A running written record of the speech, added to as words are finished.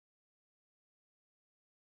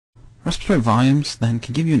Respiratory volumes then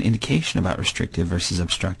can give you an indication about restrictive versus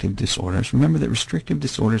obstructive disorders. Remember that restrictive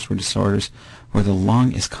disorders were disorders where the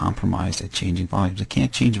lung is compromised at changing volumes. It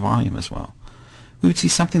can't change volume as well. We would see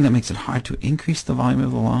something that makes it hard to increase the volume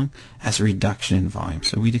of the lung as a reduction in volume.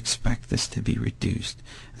 So we'd expect this to be reduced.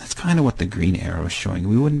 And that's kind of what the green arrow is showing.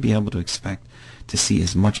 We wouldn't be able to expect to see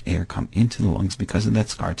as much air come into the lungs because of that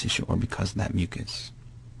scar tissue or because of that mucus.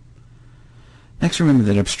 Next, remember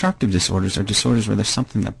that obstructive disorders are disorders where there's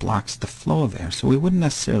something that blocks the flow of air. So we wouldn't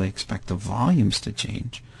necessarily expect the volumes to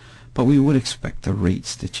change, but we would expect the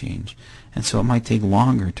rates to change. And so it might take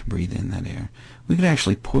longer to breathe in that air. We could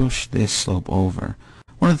actually push this slope over.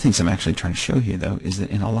 One of the things I'm actually trying to show here, though, is that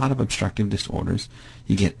in a lot of obstructive disorders,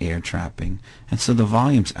 you get air trapping, and so the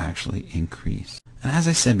volumes actually increase. And as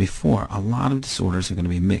I said before, a lot of disorders are going to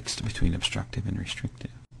be mixed between obstructive and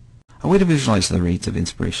restrictive. A way to visualize the rates of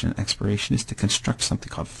inspiration and expiration is to construct something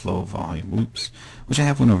called flow volume loops, which I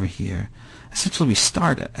have one over here. Essentially, we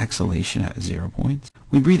start at exhalation at 0 points.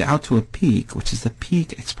 We breathe out to a peak, which is the peak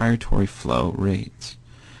expiratory flow rate.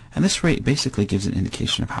 And this rate basically gives an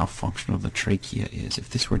indication of how functional the trachea is. If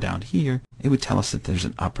this were down here, it would tell us that there's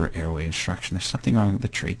an upper airway obstruction. There's something wrong with the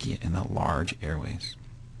trachea in the large airways.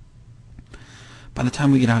 By the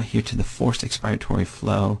time we get out here to the forced expiratory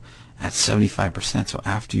flow at 75%, so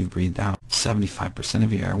after you've breathed out 75%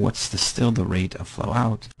 of your air, what's still the rate of flow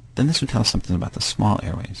out, then this would tell us something about the small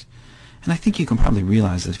airways. And I think you can probably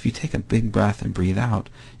realize that if you take a big breath and breathe out,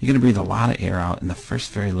 you're going to breathe a lot of air out in the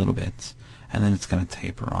first very little bit, and then it's going to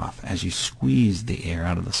taper off as you squeeze the air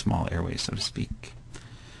out of the small airways, so to speak.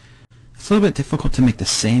 It's a little bit difficult to make the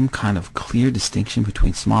same kind of clear distinction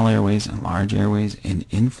between small airways and large airways in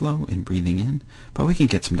inflow, in breathing in, but we can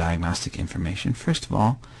get some diagnostic information. First of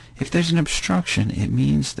all, if there's an obstruction, it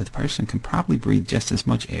means that the person can probably breathe just as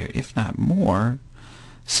much air, if not more.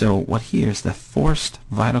 So what here is the forced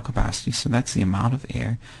vital capacity, so that's the amount of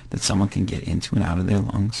air that someone can get into and out of their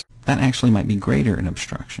lungs. That actually might be greater in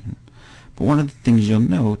obstruction. But one of the things you'll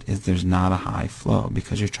note is there's not a high flow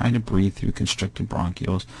because you're trying to breathe through constricted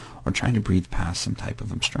bronchioles or trying to breathe past some type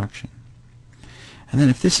of obstruction. And then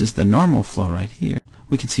if this is the normal flow right here,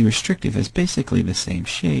 we can see restrictive as basically the same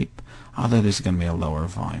shape, although there's going to be a lower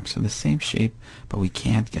volume. So the same shape, but we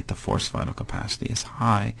can't get the forced vital capacity as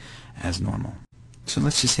high as normal. So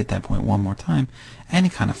let's just hit that point one more time. Any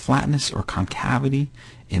kind of flatness or concavity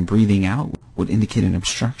in breathing out would indicate an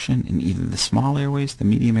obstruction in either the small airways, the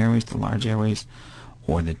medium airways, the large airways,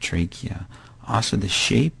 or the trachea. Also, the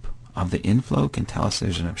shape of the inflow can tell us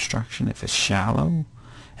there's an obstruction. If it's shallow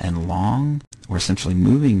and long, we're essentially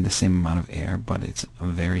moving the same amount of air, but it's a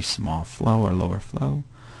very small flow or lower flow.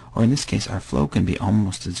 Or in this case, our flow can be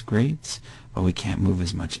almost as great, but we can't move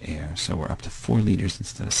as much air. So we're up to 4 liters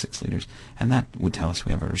instead of 6 liters, and that would tell us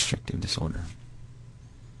we have a restrictive disorder.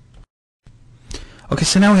 Okay,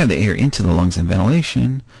 so now we have the air into the lungs and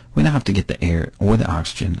ventilation. We now have to get the air, or the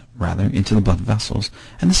oxygen, rather, into the blood vessels,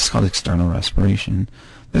 and this is called external respiration.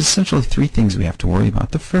 There's essentially 3 things we have to worry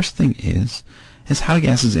about. The first thing is how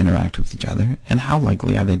gases interact with each other, and how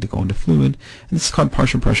likely are they to go into fluid. And this is called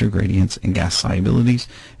partial pressure gradients and gas solubilities.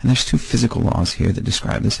 And there's 2 physical laws here that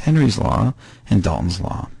describe this, Henry's law and Dalton's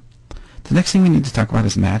law. The next thing we need to talk about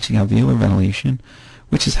is matching alveolar ventilation,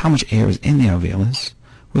 which is how much air is in the alveolus,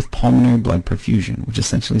 with pulmonary blood perfusion, which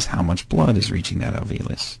essentially is how much blood is reaching that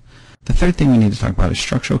alveolus. The third thing we need to talk about is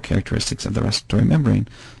structural characteristics of the respiratory membrane.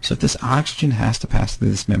 So if this oxygen has to pass through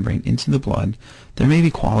this membrane into the blood, there may be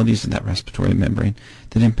qualities of that respiratory membrane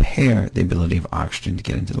that impair the ability of oxygen to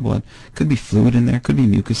get into the blood. Could be fluid in there, could be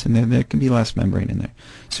mucus in there, there could be less membrane in there.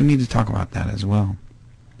 So we need to talk about that as well.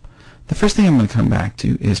 The first thing I'm going to come back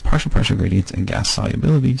to is partial pressure gradients and gas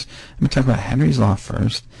solubilities. I'm going to talk about Henry's law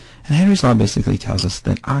first. And Henry's law basically tells us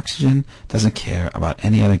that oxygen doesn't care about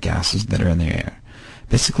any other gases that are in the air.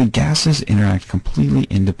 Basically, gases interact completely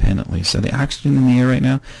independently. So the oxygen in the air right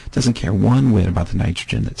now doesn't care one whit about the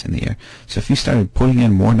nitrogen that's in the air. So if you started putting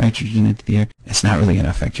in more nitrogen into the air, it's not really going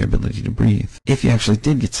to affect your ability to breathe. If you actually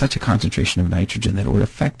did get such a concentration of nitrogen that it would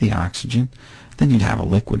affect the oxygen, then you'd have a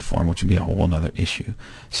liquid form, which would be a whole other issue.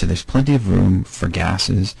 So there's plenty of room for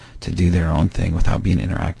gases to do their own thing without being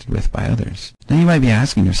interacted with by others. Now you might be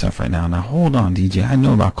asking yourself right now, hold on, DJ, I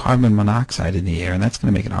know about carbon monoxide in the air, and that's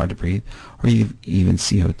going to make it hard to breathe, or even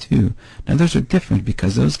CO2. Now those are different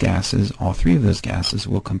because those gases, all 3 of those gases,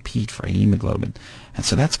 will compete for hemoglobin. And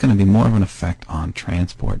so that's going to be more of an effect on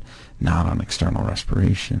transport, not on external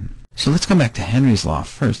respiration. So let's come back to Henry's law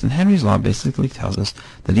first. And Henry's law basically tells us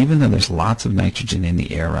that even though there's lots of nitrogen in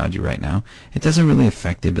the air around you right now, it doesn't really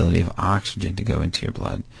affect the ability of oxygen to go into your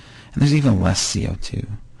blood. And there's even less CO2.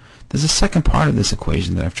 There's a second part of this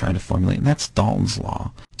equation that I've tried to formulate, and that's Dalton's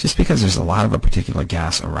law. Just because there's a lot of a particular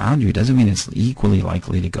gas around you doesn't mean it's equally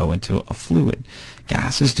likely to go into a fluid.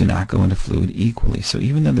 Gases do not go into fluid equally. So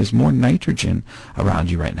even though there's more nitrogen around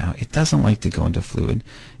you right now, it doesn't like to go into fluid,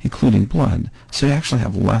 including blood. So you actually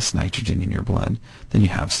have less nitrogen in your blood than you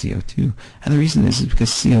have CO2. And the reason is because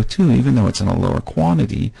CO2, even though it's in a lower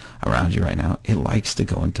quantity around you right now, it likes to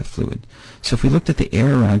go into fluid. So if we looked at the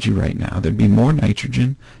air around you right now, there'd be more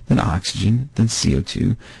nitrogen than oxygen than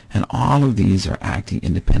CO2, and all of these are acting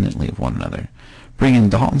independently of one another. Bring in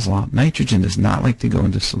Dalton's law, nitrogen does not like to go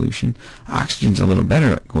into solution, oxygen's a little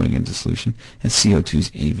better at going into solution, and CO2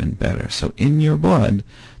 is even better. So in your blood,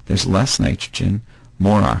 there's less nitrogen,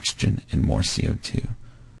 more oxygen, and more CO2.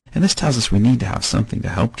 And this tells us we need to have something to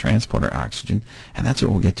help transport our oxygen, and that's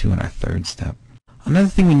what we'll get to in our third step. Another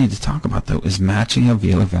thing we need to talk about, though, is matching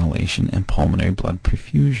alveolar ventilation and pulmonary blood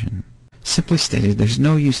perfusion. Simply stated, there's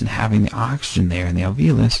no use in having the oxygen there in the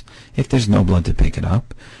alveolus if there's no blood to pick it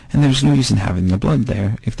up, and there's no use in having the blood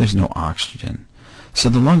there if there's no oxygen. So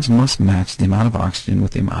the lungs must match the amount of oxygen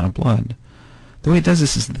with the amount of blood. The way it does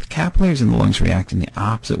this is that the capillaries in the lungs react in the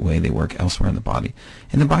opposite way they work elsewhere in the body.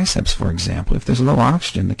 In the biceps, for example, if there's low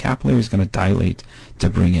oxygen, the capillary is going to dilate to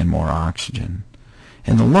bring in more oxygen.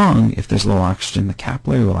 In the lung, if there's low oxygen, the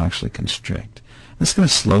capillary will actually constrict. This is going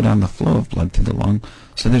to slow down the flow of blood through the lung,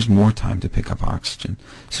 so there's more time to pick up oxygen.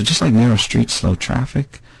 So just like narrow streets slow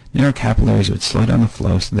traffic, narrow capillaries would slow down the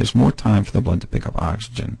flow, so there's more time for the blood to pick up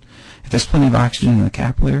oxygen. If there's plenty of oxygen in the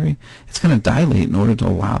capillary, it's going to dilate in order to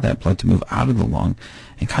allow that blood to move out of the lung,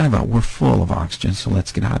 and kind of out, we're full of oxygen, so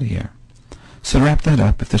let's get out of here. So to wrap that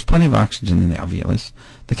up, if there's plenty of oxygen in the alveolus,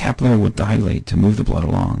 the capillary will dilate to move the blood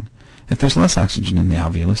along. If there's less oxygen in the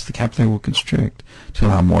alveolus, the capillary will constrict to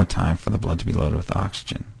allow more time for the blood to be loaded with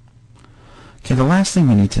oxygen. Okay, the last thing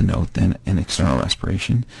we need to note then in external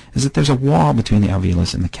respiration is that there's a wall between the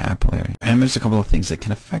alveolus and the capillary. And there's a couple of things that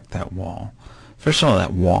can affect that wall. First of all,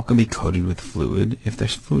 that wall can be coated with fluid if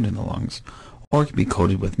there's fluid in the lungs, or it can be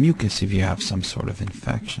coated with mucus if you have some sort of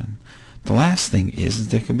infection. The last thing is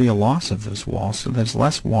there could be a loss of those walls, so there's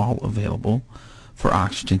less wall available for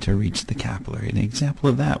oxygen to reach the capillary. An example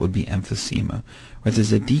of that would be emphysema, where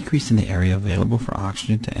there's a decrease in the area available for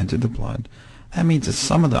oxygen to enter the blood. That means that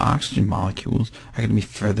some of the oxygen molecules are going to be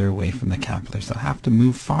further away from the capillaries. They'll have to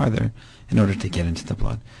move farther in order to get into the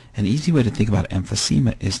blood. An easy way to think about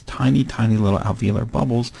emphysema is tiny, tiny little alveolar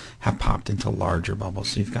bubbles have popped into larger bubbles.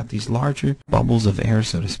 So you've got these larger bubbles of air,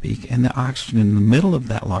 so to speak, and the oxygen in the middle of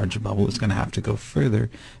that larger bubble is going to have to go further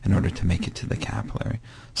in order to make it to the capillary.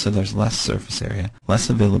 So there's less surface area, less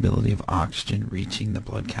availability of oxygen reaching the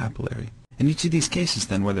blood capillary. In each of these cases,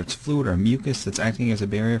 then, whether it's fluid or mucus that's acting as a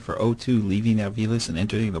barrier for O2 leaving the alveolus and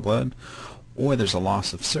entering the blood, or there's a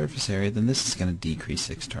loss of surface area, then this is going to decrease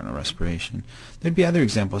external respiration. There'd be other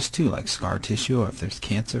examples too, like scar tissue, or if there's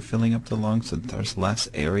cancer filling up the lungs so that there's less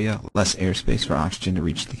area, less airspace for oxygen to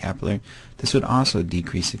reach the capillary. This would also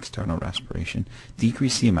decrease external respiration,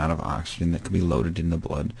 decrease the amount of oxygen that could be loaded in the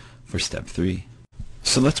blood for step 3.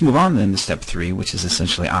 So let's move on then to step 3, which is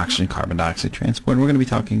essentially oxygen carbon dioxide transport. And we're going to be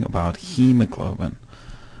talking about hemoglobin.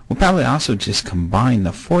 We'll probably also just combine the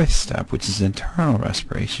 4th step, which is internal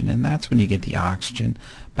respiration, and that's when you get the oxygen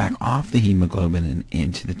back off the hemoglobin and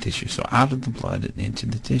into the tissue, so out of the blood and into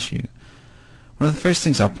the tissue. One of the first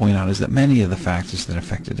things I'll point out is that many of the factors that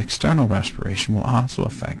affected external respiration will also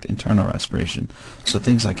affect internal respiration. So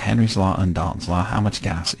things like Henry's law and Dalton's law, how much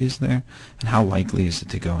gas is there, and how likely is it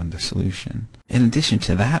to go into solution. In addition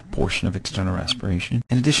to that portion of external respiration,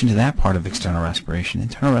 in addition to that part of external respiration,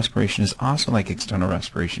 internal respiration is also like external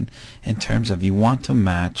respiration in terms of you want to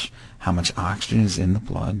match how much oxygen is in the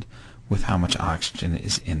blood with how much oxygen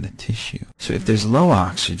is in the tissue. So if there's low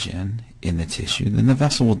oxygen in the tissue, then the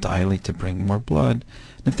vessel will dilate to bring more blood.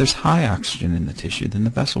 And if there's high oxygen in the tissue, then the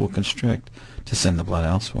vessel will constrict to send the blood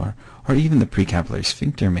elsewhere. Or even the precapillary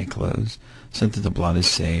sphincter may close so that the blood is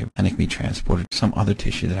saved and it can be transported to some other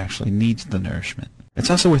tissue that actually needs the nourishment. It's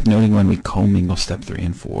also worth noting when we commingle step 3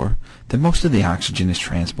 and 4 that most of the oxygen is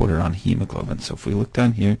transported on hemoglobin. So if we look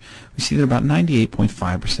down here, we see that about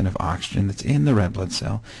 98.5% of oxygen that's in the red blood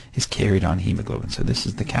cell is carried on hemoglobin. So this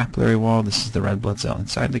is the capillary wall, this is the red blood cell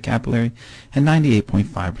inside the capillary, and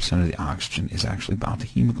 98.5% of the oxygen is actually bound to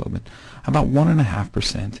hemoglobin. About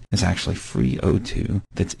 1.5% is actually free O2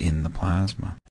 that's in the plasma.